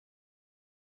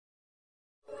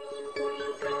Hey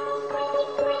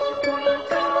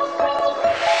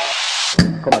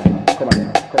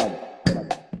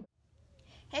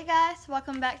guys,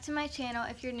 welcome back to my channel.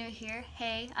 If you're new here,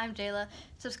 hey, I'm Jayla.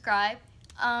 Subscribe.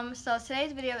 So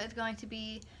today's video is going to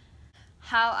be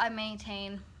how I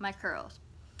maintain my curls.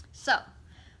 So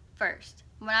first,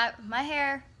 when my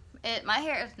hair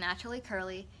is naturally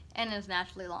curly and is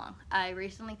naturally long. I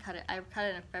recently cut it. I cut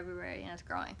it in February and it's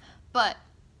growing. But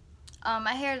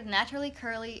my hair is naturally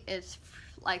curly. It's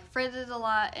like frizzes a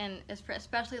lot, and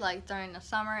especially like during the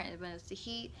summer and when it's the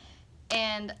heat.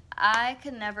 And I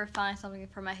could never find something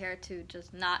for my hair to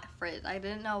just not frizz. I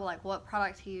didn't know like what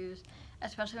products to use,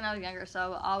 especially when I was younger. So I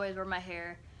would always wear my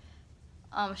hair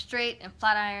straight and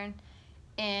flat iron.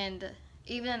 And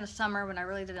even in the summer when I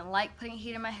really didn't like putting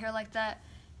heat in my hair like that,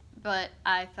 but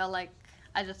I felt like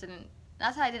I just didn't.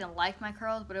 That's how I didn't like my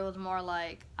curls, but it was more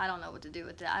like I don't know what to do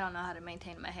with it. I don't know how to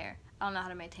maintain my hair. I don't know how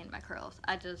to maintain my curls.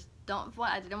 I just don't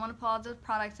want. I didn't want to put all those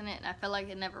products in it, and I felt like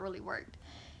it never really worked.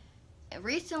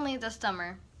 Recently this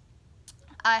summer,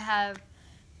 I have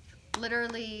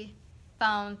literally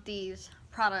found these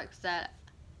products that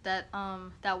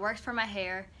works for my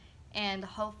hair, and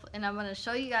I'm going to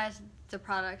show you guys the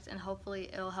products, and hopefully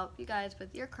it'll help you guys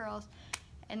with your curls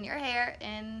and your hair.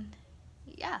 And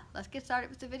yeah, let's get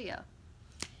started with the video.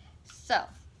 So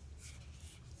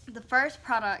the first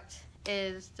product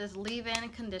is this leave-in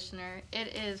conditioner.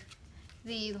 It is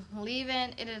the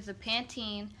leave-in. It is the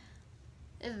Pantene.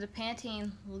 Is the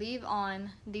Pantene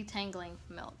Leave-On Detangling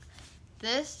Milk.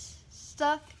 This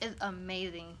stuff is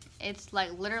amazing. It's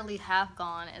like literally half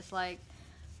gone. It's like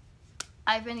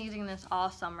I've been using this all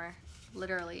summer,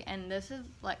 literally, and this is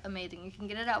like amazing. You can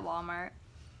get it at Walmart,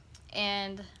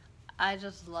 and I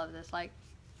just love this. Like,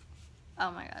 oh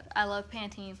my god, I love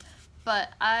Pantene, but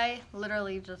I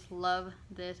literally just love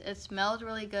this. It smells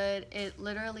really good. It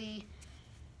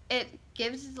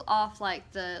gives off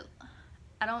like the,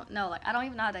 I don't know, like I don't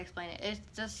even know how to explain it. It's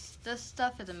just, this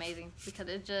stuff is amazing because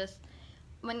it just,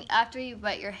 after you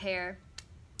wet your hair,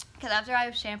 because after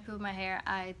I shampoo my hair,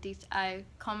 I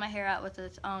comb my hair out with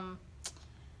this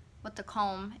with the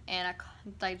comb, and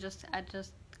I just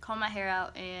comb my hair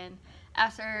out, and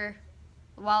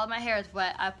while my hair is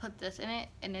wet, I put this in it,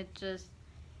 and it just,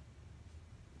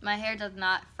 my hair does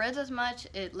not frizz as much.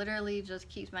 It literally just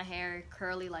keeps my hair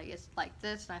curly, like it's like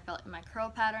this, and I felt in my curl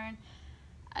pattern.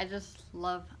 I've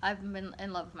been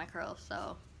in love with my curls,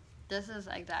 so this is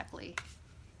exactly,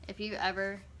 if you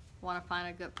ever want to find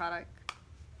a good product,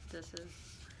 this is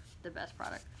the best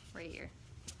product right here.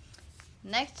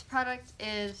 Next product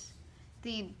is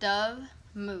the Dove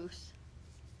Mousse.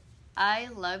 I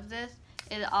love this.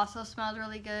 It also smells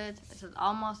really good. This is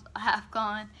almost half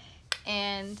gone,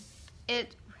 and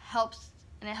it helps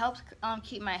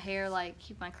keep my hair, like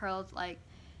keep my curls like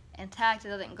intact. It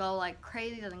doesn't go like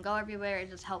crazy, it doesn't go everywhere. It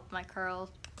just helps my curls,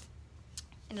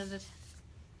 and this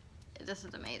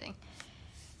is amazing,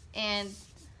 and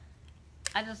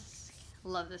I just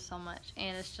love this so much,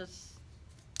 and it's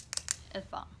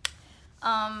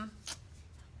bomb.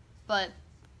 But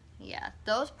yeah,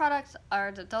 those are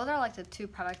like the two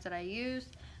products that I use.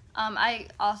 I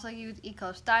also use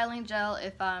Eco Styling Gel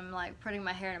if I'm like putting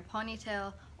my hair in a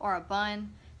ponytail or a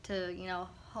bun to, you know,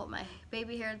 hold my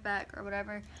baby hairs back or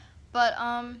whatever. But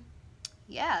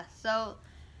yeah,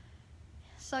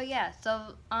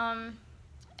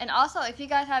 and also if you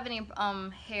guys have any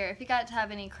hair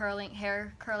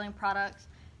curling products,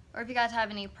 or if you guys have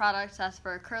any products that's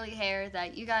for curly hair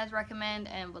that you guys recommend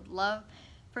and would love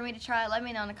for me to try, let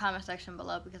me know in the comment section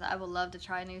below, because I would love to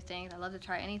try new things. I love to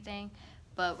try anything.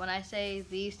 But when I say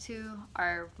these two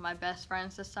are my best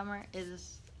friends this summer,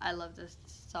 I love this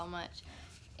so much,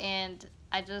 and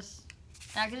I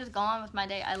can just go on with my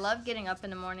day. I love getting up in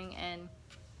the morning and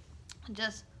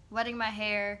just wetting my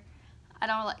hair. I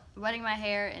don't like wetting my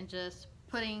hair and just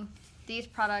putting these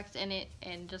products in it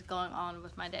and just going on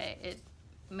with my day. It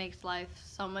makes life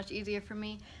so much easier for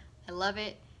me. I love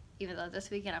it, even though this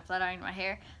weekend I flat ironed my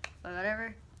hair, but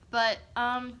whatever. But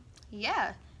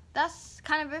yeah, that's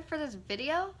kind of it for this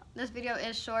video. This video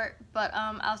is short, but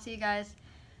I'll see you guys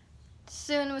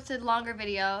soon with a longer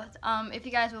video. If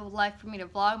you guys would like for me to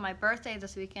vlog my birthday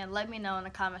this weekend, let me know in the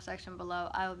comment section below.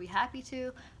 I will be happy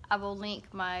to. I will link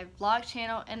my vlog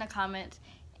channel in the comments,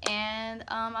 and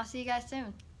I'll see you guys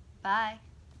soon. Bye.